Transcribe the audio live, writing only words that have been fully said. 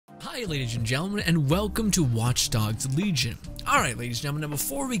Hi ladies and gentlemen, and welcome to Watch Dogs Legion. Alright ladies and gentlemen, now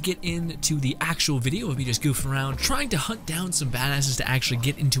before we get into the actual video of me just goofing around trying to hunt down some badasses to actually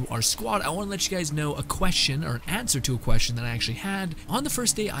get into our squad, I want to let you guys know a question, or an answer to a question that I actually had on the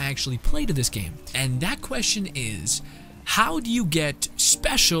first day I actually played this game. And that question is, how do you get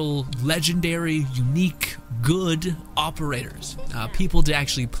special, legendary, unique, good operators, people to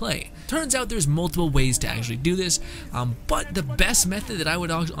actually play? Turns out there's multiple ways to actually do this, but the best method that I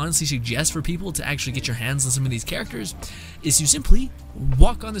would honestly suggest for people to actually get your hands on some of these characters is to simply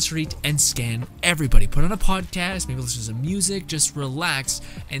walk on the street and scan everybody. Put on a podcast, maybe listen to some music, just relax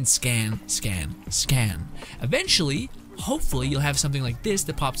and scan. Eventually, hopefully, you'll have something like this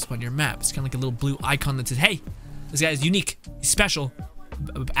that pops up on your map. It's kind of like a little blue icon that says, hey, this guy is unique, he's special.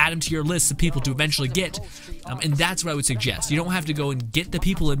 Add him to your list of people to eventually get, and that's what I would suggest. You don't have to go and get the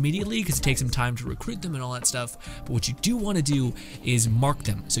people immediately because it takes some time to recruit them and all that stuff, but what you do want to do is mark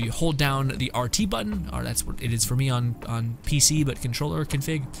them. So you hold down the RT button, or that's what it is for me on PC, but controller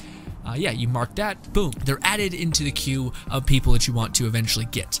config. Yeah, you mark that, boom, they're added into the queue of people that you want to eventually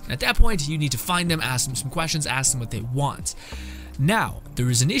get. At that point, you need to find them, ask them some questions, ask them what they want. Now, there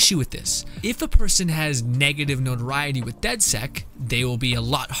is an issue with this. If a person has negative notoriety with DedSec, they will be a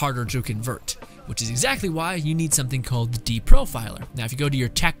lot harder to convert, which is exactly why you need something called the D-Profiler. Now, if you go to your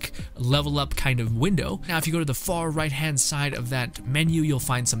tech level up kind of window, now if you go to the far right-hand side of that menu, you'll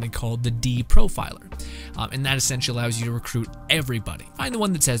find something called the D-Profiler. And that essentially allows you to recruit everybody. Find the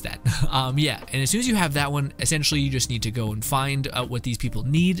one that says that. Yeah, and as soon as you have that one, essentially you just need to go and find out what these people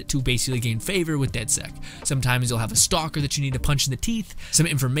need to basically gain favor with DedSec. Sometimes you'll have a stalker that you need to punch in the teeth, some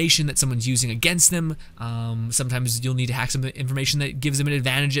information that someone's using against them. Sometimes you'll need to hack some information that gives them an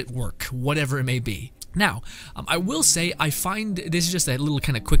advantage at work, whatever it may be. Now, I will say I find, this is just a little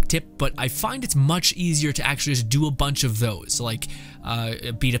kind of quick tip, but I find it's much easier to actually just do a bunch of those, like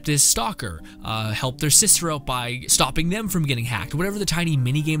beat up this stalker, help their sister out by stopping them from getting hacked, whatever the tiny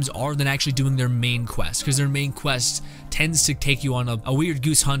mini games are, than actually doing their main quest, because their main quest tends to take you on a weird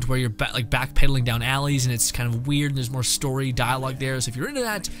goose hunt where you're backpedaling down alleys and it's kind of weird and there's more story dialogue there. So if you're into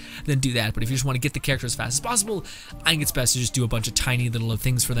that, then do that. But if you just want to get the character as fast as possible, I think it's best to just do a bunch of tiny little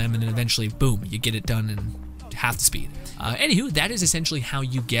things for them, and then eventually, boom, you get it done in half the speed. Anywho, that is essentially how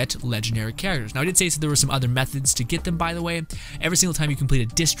you get legendary characters. Now, I did say so there were some other methods to get them, by the way. Every single time you complete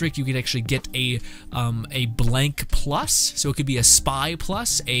a district, you could actually get a blank plus. So it could be a spy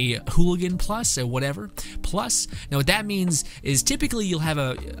plus, a hooligan plus, or whatever plus. Now, what that means is typically you'll have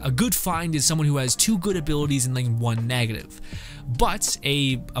a good find is someone who has 2 good abilities and like 1 negative. But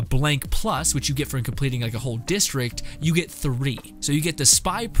a blank plus, which you get for completing like a whole district, you get 3. So you get the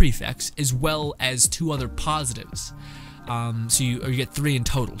spy prefix as well as 2 other positives. So you get 3 in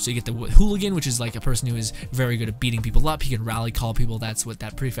total. So you get the hooligan, which is like a person who is very good at beating people up. He can rally call people. That's what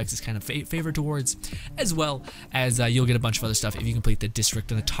that prefix is kind of favored towards, as well as you'll get a bunch of other stuff if you complete the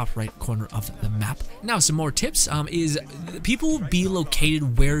district in the top right corner of the map. Now, some more tips is people be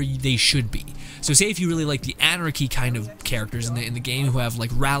located where they should be. So say if you really like the anarchy kind of characters in the game who have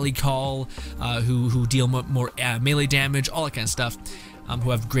like rally call, who deal more melee damage, all that kind of stuff, who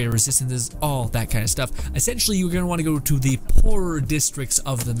have greater resistances, all that kind of stuff. Essentially, you're going to want to go to the poorer districts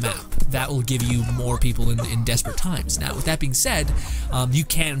of the map. That will give you more people in desperate times. Now, with that being said, you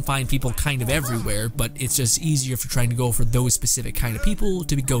can find people kind of everywhere, but it's just easier if you're trying to go for those specific kind of people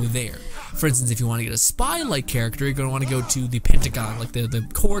to go there. For instance, if you want to get a spy-like character, you're going to want to go to the Pentagon, like the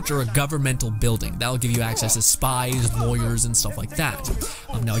court or a governmental building. That will give you access to spies, lawyers, and stuff like that.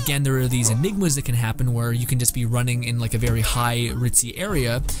 Now, again, there are these enigmas that can happen where you can just be running in like a very high, ritzy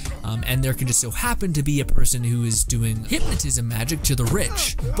area, and there can just so happen to be a person who is doing hypnotism magic to the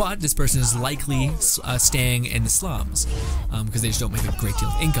rich, but this person is likely staying in the slums because they just don't make a great deal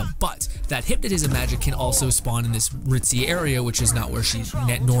of income. But that hypnotism magic can also spawn in this ritzy area, which is not where she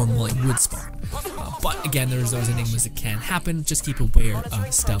normally would spawn. But again, there's those enigmas that can happen. Just keep aware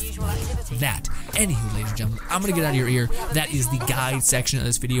of stuff like that. Anywho, ladies and gentlemen, I'm gonna get out of your ear. That is the guide section of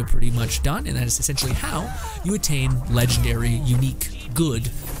this video pretty much done, and that is essentially how you attain legendary, unique,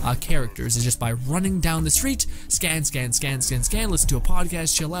 good characters, is just by running down the street, scan, listen to a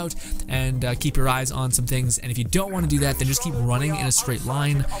podcast, chill out, and keep your eyes on some things. And if you don't want to do that, then just keep running in a straight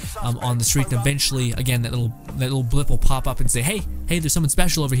line on the street, and eventually, again, that little blip will pop up and say, hey, there's someone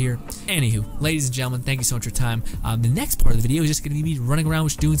special over here. Anywho, ladies and gentlemen, thank you so much for your time. The next part of the video is just going to be me running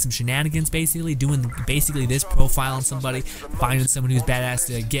around doing some shenanigans, basically doing this, profiling somebody, finding someone who's badass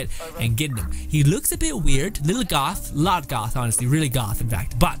to get, and getting him. He looks a bit weird, little goth, lot goth, honestly, really goth in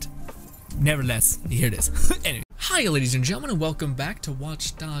fact, but nevertheless, here it is. Anyway. Hi ladies and gentlemen, and welcome back to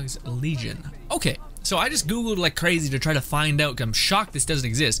Watch Dogs Legion. Okay, So I just Googled like crazy to try to find out. 'Cause I'm shocked this doesn't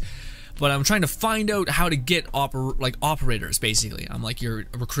exist. But I'm trying to find out how to get operators, basically. I'm like your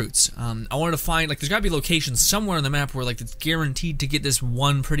recruits. I wanted to find, like, there's gotta be locations somewhere on the map where, like, it's guaranteed to get this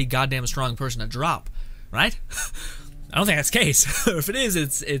one pretty goddamn strong person to drop, right? I don't think that's the case. If it is,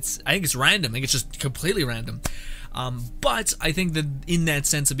 I think it's random. I think it's just completely random. But I think that in that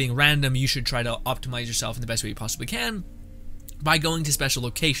sense of being random, you should try to optimize yourself in the best way you possibly can by going to special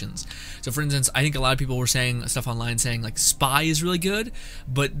locations. So for instance, I think a lot of people were saying stuff online saying like spy is really good,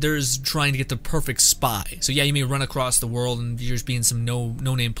 but there's trying to get the perfect spy. So yeah, you may run across the world and you're just being some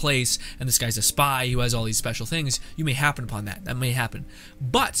no-name place and this guy's a spy who has all these special things. You may happen upon that. That may happen.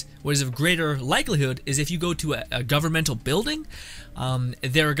 But what is of greater likelihood is if you go to a governmental building,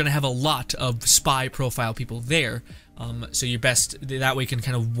 they're going to have a lot of spy profile people there. So you're best, that way you can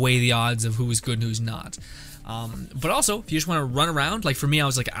kind of weigh the odds of who is good and who's not. But also, if you just want to run around, like for me, I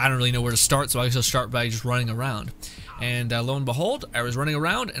was like, I don't really know where to start, so I guess I'll start by just running around. And lo and behold, I was running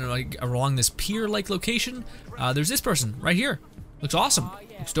around, and like, along this pier-like location, there's this person right here. Looks awesome.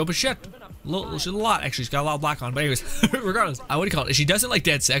 Looks dope as shit. She's a lot, actually. She's got a lot of black on, but anyways, regardless, what do you call it? She doesn't like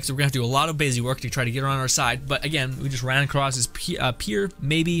dead sex, so we're gonna have to do a lot of busy work to try to get her on our side. But again, we just ran across this pier.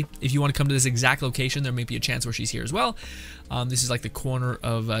 Maybe if you want to come to this exact location, there may be a chance where she's here as well. This is like the corner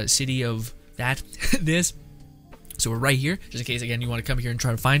of city of that, this. So we're right here, just in case, again, you want to come here and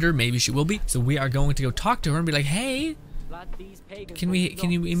try to find her. Maybe she will be. So we are going to go talk to her and be like, hey, can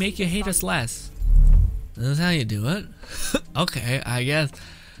you make you hate us less? That's how you do it. Okay, I guess.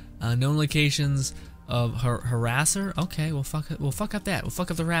 Known locations of harasser. Okay, we'll fuck up that. We'll fuck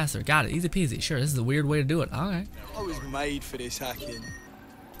up the harasser. Got it. Easy peasy. Sure, this is a weird way to do it. Okay. I was made for this hacking.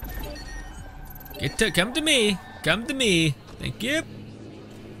 Come to me. Come to me. Thank you.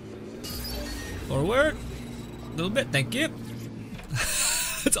 Forward. A little bit, thank you.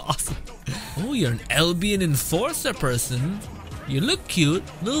 That's awesome. Oh, you're an Albion enforcer person. You look cute,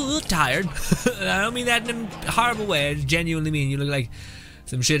 a little tired. I don't mean that in a horrible way. I genuinely mean you look like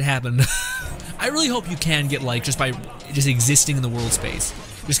some shit happened. I really hope you can get like just by just existing in the world space,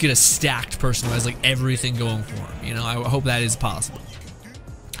 just get a stacked person who has like everything going for him. You know, I hope that is possible.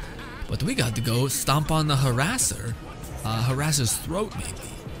 But we got to go stomp on the harasser. Harasser's throat, maybe.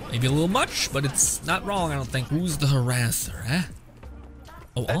 Maybe a little much, but it's not wrong, I don't think. Who's the harasser, eh?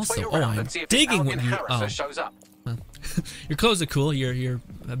 Oh, also, I'm digging what you... Oh. Shows up. Well, your clothes are cool, your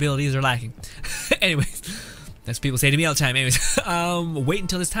abilities are lacking. Anyways, that's what people say to me all the time. Anyways, wait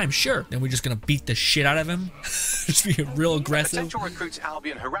until this time, sure. Then we're just gonna beat the shit out of him. Just be real aggressive. Potential recruit's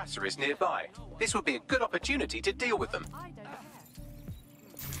Albion harasser is nearby. This would be a good opportunity to deal with them.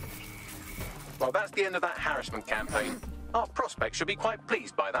 Well, that's the end of that harassment campaign. Our prospect should be quite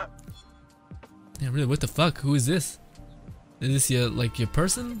pleased by that. Yeah, really, what the fuck? Who is this? Is this your, like, your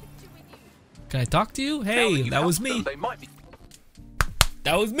person? Can I talk to you? Hey, that was me.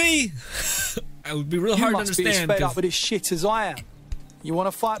 That was me! It would be real hard to understand. You must be as fed up with this shit as I am. You want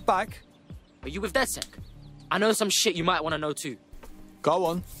to fight back? Are you with DedSec? I know some shit you might want to know too. Go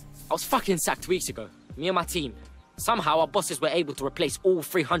on. I was fucking sacked weeks ago. Me and my team. Somehow our bosses were able to replace all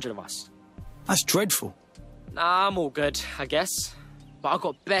 300 of us. That's dreadful. Nah, I'm all good, I guess. But I've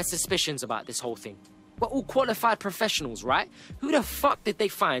got bare suspicions about this whole thing. We're all qualified professionals, right? Who the fuck did they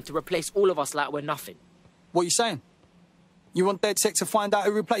find to replace all of us like we're nothing? What are you saying? You want DedSec to find out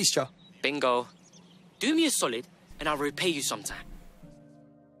who replaced you? Bingo. Do me a solid, and I'll repay you sometime.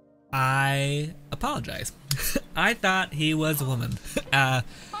 I apologize. I thought he was a woman. Don't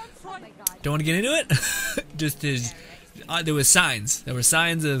want to get into it. Just his, there was signs. There were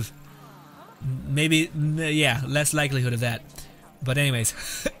signs of maybe, yeah, less likelihood of that. But anyways,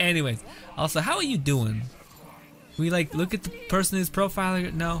 also, how are you doing? We like look at the person who's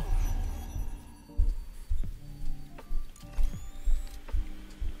profiling. No.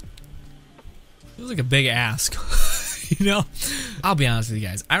 It was like a big ask. You know, I'll be honest with you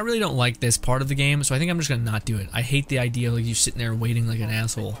guys. I really don't like this part of the game, so I think I'm just gonna not do it. I hate the idea of like you sitting there waiting like an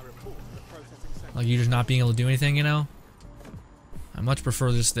asshole, like you just not being able to do anything. You know, I much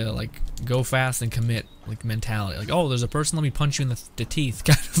prefer just to like go fast and commit like mentality. Like, oh, there's a person, let me punch you in the teeth.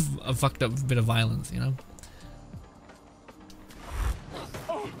 Kind of a fucked up bit of violence, you know.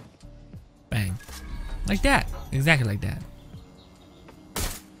 Bang, like that, exactly like that.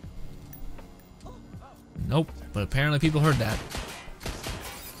 Nope, but apparently people heard that.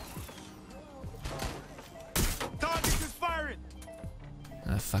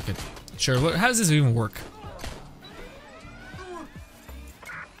 Ah, fuck it. Sure, how does this even work?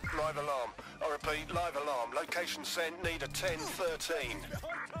 Live alarm. I repeat, live alarm. Location sent, need a 1013.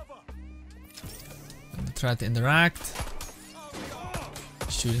 Try to interact.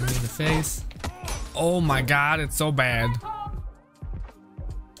 Shooting me in the face. Oh my god, it's so bad.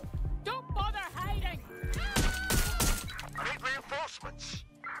 Don't bother hiding. I need reinforcements.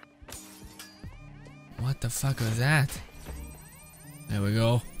 What the fuck was that? There we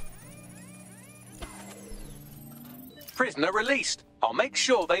go. Prisoner released. I'll make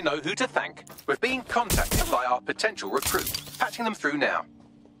sure they know who to thank. We're being contacted by our potential recruit. Patching them through now.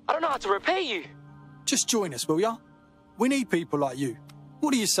 I don't know how to repay you. Just join us, will ya? We need people like you.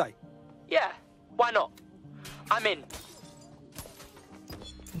 What do you say? Yeah, why not? I'm in.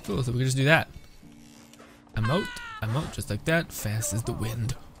 Cool, so we can just do that. Emote, just like that. Fast as the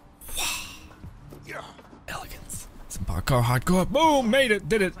wind. Wow. Elegance. Some parkour, hardcore. Boom, made it,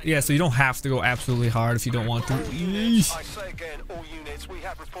 did it. Yeah, so you don't have to go absolutely hard if you don't want to. Yeesh. I say again, all units, we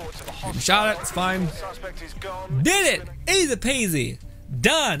have reports of a hostile. Shot it, it's fine. Suspect is gone. Did it! Easy peasy.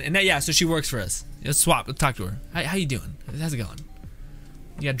 Done. And now, yeah, so she works for us. Let's swap. Let's talk to her. How you doing? How's it going?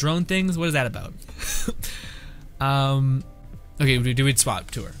 You got drone things? What is that about? Okay, do we swap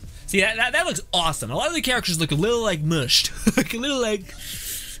to her? See, that looks awesome. A lot of the characters look a little like mushed. Like a little like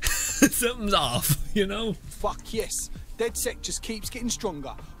something's off, you know? Fuck yes. DedSec just keeps getting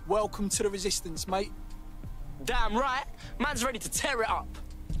stronger. Welcome to the resistance, mate. Damn right. Man's ready to tear it up.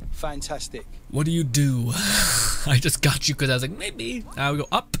 Fantastic. What do you do? I just got you because I was like, maybe. We go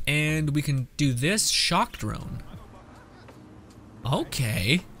up and we can do this shock drone.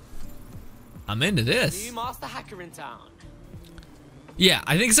 Okay. I'm into this. New master hacker in town. Yeah,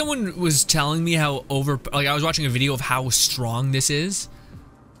 I think someone was telling me how like I was watching a video of how strong this is.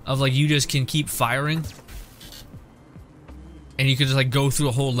 Of like you just can keep firing. And you can just like go through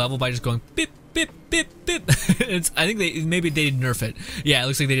a whole level by just going beep, beep, beep, beep. I think maybe they did nerf it. Yeah, it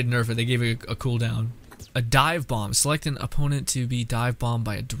looks like they did nerf it. They gave it a cooldown. A dive bomb. Select an opponent to be dive bombed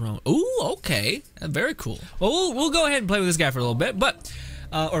by a drone. Ooh, okay. Very cool. Well, we'll go ahead and play with this guy for a little bit, but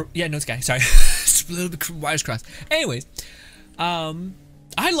yeah, no, this guy. Sorry, just a little bit wires crossed. Anyways,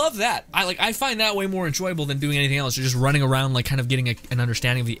 I love that. I find that way more enjoyable than doing anything else. You're just running around, like kind of getting an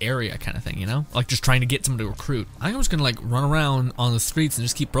understanding of the area, kind of thing. You know, like just trying to get someone to recruit. I think I'm just gonna like run around on the streets and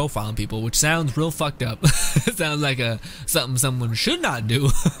just keep profiling people, which sounds real fucked up. It sounds like something someone should not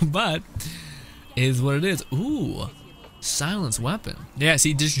do, but is what it is. Ooh, silence weapon. Yeah,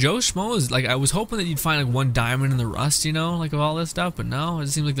 see, just Joe Schmo is like, I was hoping that you'd find like one diamond in the rust, you know, like of all this stuff, but no, it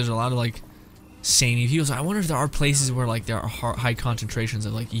seems like there's a lot of like samey people. So I wonder if there are places where like there are high concentrations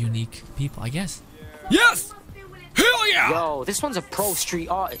of like unique people, I guess. Yes! Hell yeah! Yo, this one's a pro street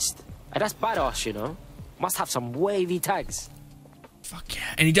artist. And that's badass, you know. Must have some wavy tags. Fuck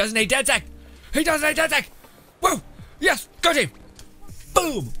yeah. And he doesn't hate DedSec! He doesn't hate DedSec! Woo! Yes! Go team!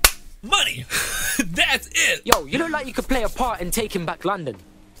 Boom! Money! That's it! Yo, you look like you could play a part in taking back London.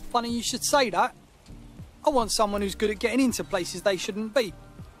 Funny you should say that. I want someone who's good at getting into places they shouldn't be.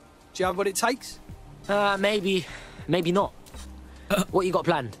 Do you have what it takes? Maybe not. What you got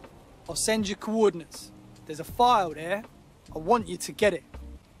planned? I'll send you coordinates. There's a file there. I want you to get it.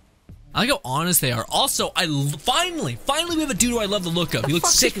 I like how honest they are. Also, finally we have a dude who I love the look of. He looks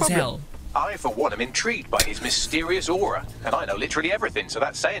sick as hell. I, for one, am intrigued by his mysterious aura, and I know literally everything, so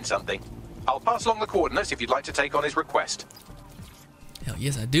that's saying something. I'll pass along the coordinates if you'd like to take on his request. Hell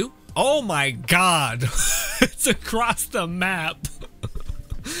yes, I do. Oh my god. It's across the map.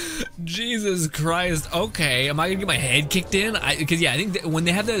 Jesus Christ. Okay, am I gonna get my head kicked in? Because yeah, I think that when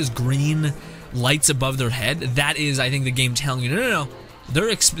they have those green lights above their head, that is, I think, the game telling you, no.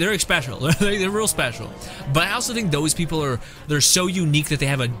 They're special. They're real special. But I also think those people they're so unique that they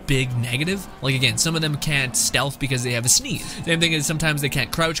have a big negative. Like again, some of them can't stealth because they have a sneeze. Same thing is sometimes they can't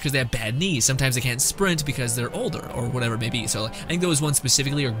crouch because they have bad knees. Sometimes they can't sprint because they're older or whatever it may be. So like, I think those ones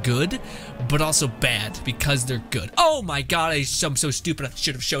specifically are good, but also bad because they're good. Oh my god, I'm so stupid. I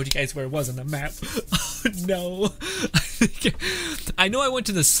should have showed you guys where it was on the map. Oh no. I know I went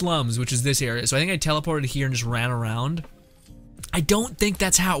to the slums, which is this area. So I think I teleported here and just ran around. I don't think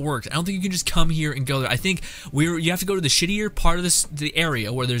that's how it works. I don't think you can just come here and go there. I think you have to go to the shittier part of the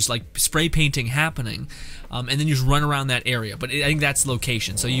area where there's like spray painting happening, and then you just run around that area. But I think that's the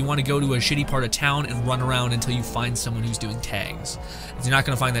location. So you want to go to a shitty part of town and run around until you find someone who's doing tags. You're not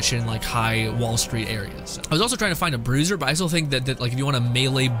going to find that shit in like high Wall Street areas. So. I was also trying to find a bruiser, but I still think that like if you want a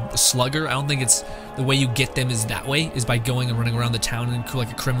melee slugger, I don't think it's the way you get them is that way, is by going and running around the town in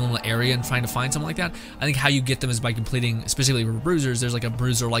like a criminal area and trying to find something like that. I think how you get them is by completing, specifically for bruisers, there's like a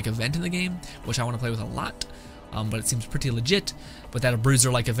bruiser-like event in the game, which I want to play with a lot. But it seems pretty legit. But that a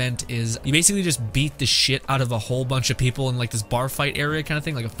bruiser-like event is you basically just beat the shit out of a whole bunch of people in like this bar fight area kind of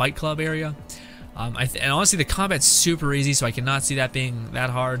thing, like a fight club area. And honestly, the combat's super easy, so I cannot see that being that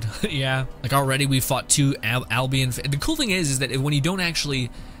hard. Yeah, like already we fought 2 Albion. The cool thing is that when you don't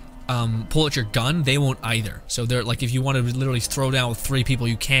actually pull out your gun, they won't either. So they're like, if you want to literally throw down with 3 people,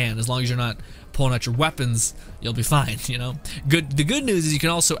 you can. As long as you're not pulling out your weapons, you'll be fine, you know? The good news is you can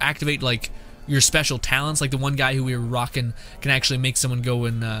also activate, like, your special talents. Like the one guy who we were rocking can actually make someone go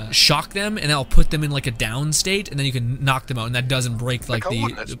and shock them, and that'll put them in, like, a down state, and then you can knock them out, and that doesn't break, like, the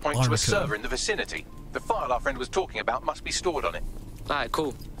point to armor a server code. in the vicinity. The file our friend was talking about must be stored on it. Alright,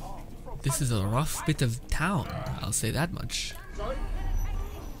 cool. This is a rough bit of town, I'll say that much.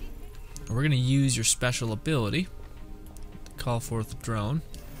 We're gonna use your special ability to call forth the drone.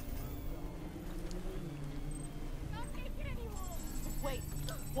 Wait,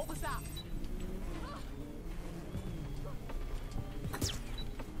 what was that?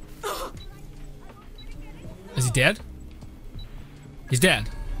 Is he dead? He's dead.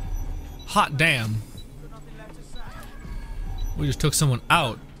 Hot damn. We just took someone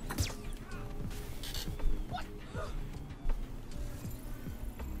out.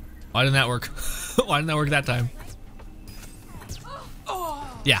 Why didn't that work? Why didn't that work that time?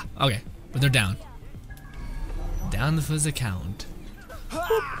 Yeah, okay. But they're down. Down for the count.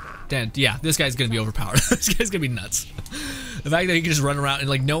 Then, yeah, this guy's gonna be overpowered. This guy's gonna be nuts. The fact that he can just run around and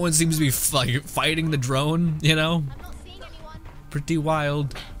like no one seems to be like fighting the drone, you know? Pretty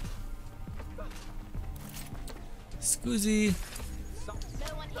wild. Scoozy.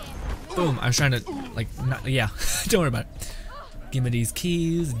 Boom. I was trying to like not, yeah. Don't worry about it. Give me these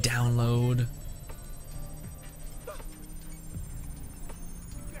keys. Download.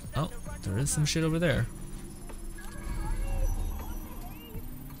 Oh, there is some shit over there.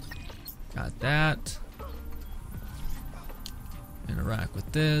 Got that. Interact with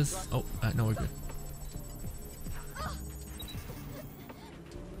this. Oh, no, we're good.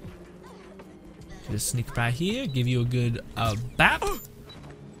 Just sneak by here, give you a good bap.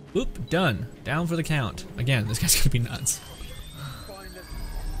 Oop, done. Down for the count. Again, this guy's gonna be nuts.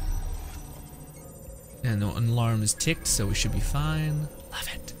 And the alarm is ticked, so we should be fine. Love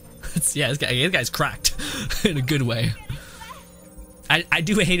it. Yeah, this guy's cracked in a good way. I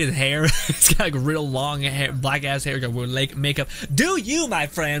do hate his hair. It's got like real long hair, black ass hair with like makeup. Do you, my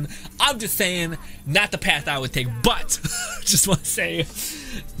friend? I'm just saying, not the path I would take. But just want to say,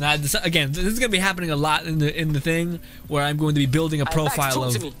 again, this is gonna be happening a lot in the thing where I'm going to be building a profile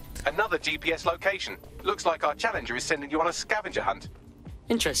of another GPS location. Looks like our challenger is sending you on a scavenger hunt.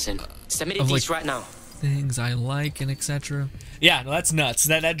 Interesting. Send me the beast right now. Things I like and etc. Yeah, no, that's nuts.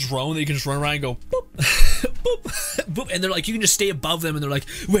 That drone that you can just run around and go boop, boop, boop, and they're like, you can just stay above them, and they're like,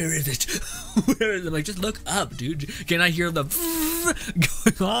 where is it? Where is it? I'm like, just look up, dude. Can I hear the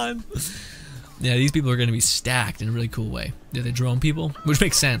going on? Yeah, these people are gonna be stacked in a really cool way. Yeah, they drone people, which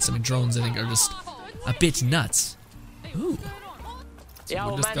makes sense. I mean, drones I think are just a bit nuts. Ooh.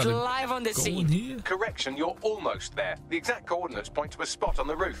 Yo, man's live on the scene. Here. Correction, you're almost there. The exact coordinates point to a spot on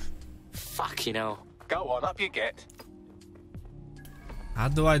the roof. Fuck, you know. Go on, up you get. How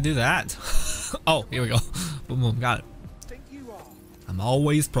do I do that? Oh, here we go. Boom, boom, got it. I'm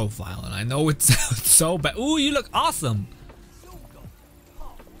always profiling. I know it's so bad. Ooh, you look awesome.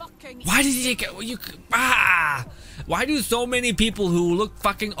 Why did you get you? Why do so many people who look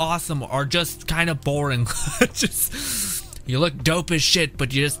fucking awesome are just kind of boring? Just you look dope as shit,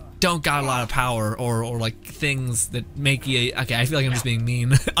 but you just don't got a lot of power or like things that make you. Okay, I feel like I'm just being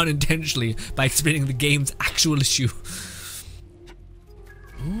mean unintentionally by explaining the game's actual issue.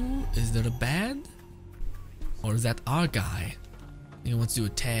 Ooh, is there a bad? Or is that our guy? He wants to do a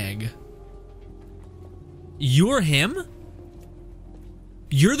tag. You're him?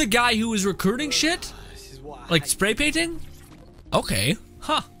 You're the guy who was recruiting shit? Like spray painting? Okay,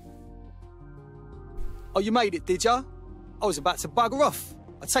 huh. Oh, you made it, did ya? I was about to bugger off.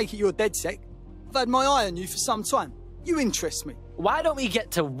 I take it you're dead sec. I've had my eye on you for some time. You interest me. Why don't we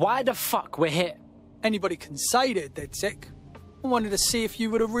get to why the fuck we're here? Anybody can say they're dead sec. I wanted to see if you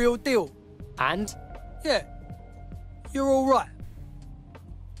were the real deal. And? Yeah. You're alright.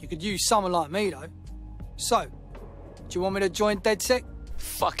 You could use someone like me, though. So, do you want me to join DedSec?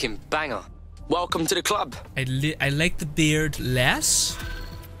 Fucking banger. Welcome to the club. I like the beard less,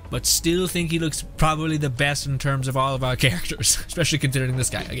 but still think he looks probably the best in terms of all of our characters, especially considering this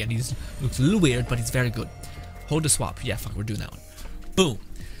guy. Again, he looks a little weird, but he's very good. Hold the swap. Yeah, fuck, we're doing that one. Boom.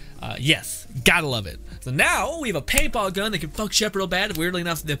 Yes, gotta love it. So now we have a paintball gun that can fuck shit real bad. Weirdly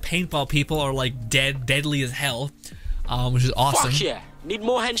enough, the paintball people are like deadly as hell, which is awesome. Fuck yeah. Need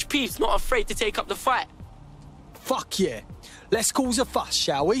more hench peeps, not afraid to take up the fight. Fuck yeah. Let's cause a fuss,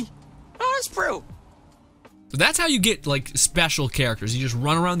 shall we? Oh, that's bro. So that's how you get like special characters. You just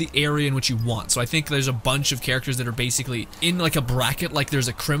run around the area in which you want. So I think there's a bunch of characters that are basically in like a bracket. Like there's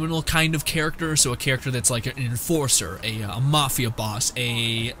a criminal kind of character, so a character that's like an enforcer, a mafia boss, what do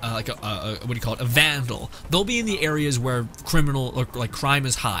you call it, a vandal. They'll be in the areas where criminal or like crime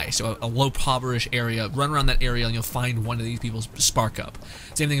is high. So a low poverty area. Run around that area and you'll find one of these people spark up.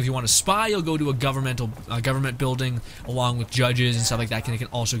 Same thing if you want to spy, you'll go to a government building along with judges and stuff like that. It can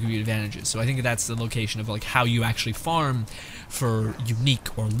also give you advantages. So I think that's the location of like how you actually farm for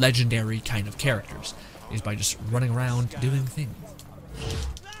unique or legendary kind of characters, is by just running around doing things.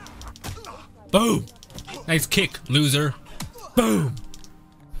 Boom! Nice kick, loser. Boom!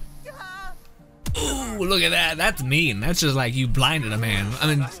 Ooh, look at that. That's mean. That's just like you blinded a man.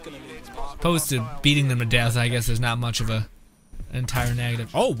 I mean, opposed to beating them to death, I guess there's not much of an entire negative.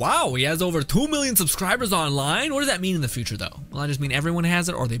 Oh, wow. He has over 2 million subscribers online. What does that mean in the future, though? Will that just mean everyone has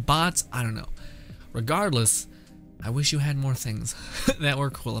it, or are they bots? I don't know. Regardless, I wish you had more things that were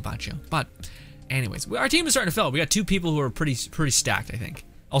cool about you. But anyways, our team is starting to fill. We got 2 people who are pretty stacked, I think.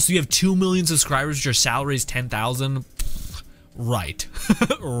 Also, you have 2 million subscribers. Your salary is 10,000. Right.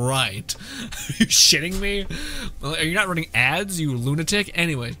 Right. Are you shitting me? Are you not running ads, you lunatic?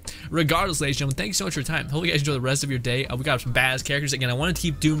 Anyway, regardless, ladies and gentlemen, thank you so much for your time. Hope you guys enjoy the rest of your day. We got some badass characters. Again, I want to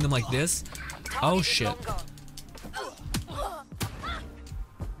keep doing them like this. Oh, shit.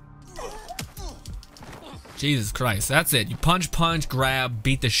 Jesus Christ, that's it. You punch, grab,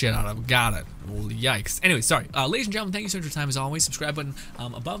 beat the shit out of him. Got it. Well, yikes. Anyway, sorry. Ladies and gentlemen, thank you so much for your time as always. Subscribe button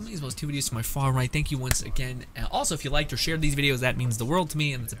above me as well as 2 videos to my far right. Thank you once again. Also, if you liked or shared these videos, that means the world to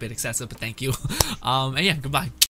me, and it's a bit excessive, but thank you. And yeah, goodbye.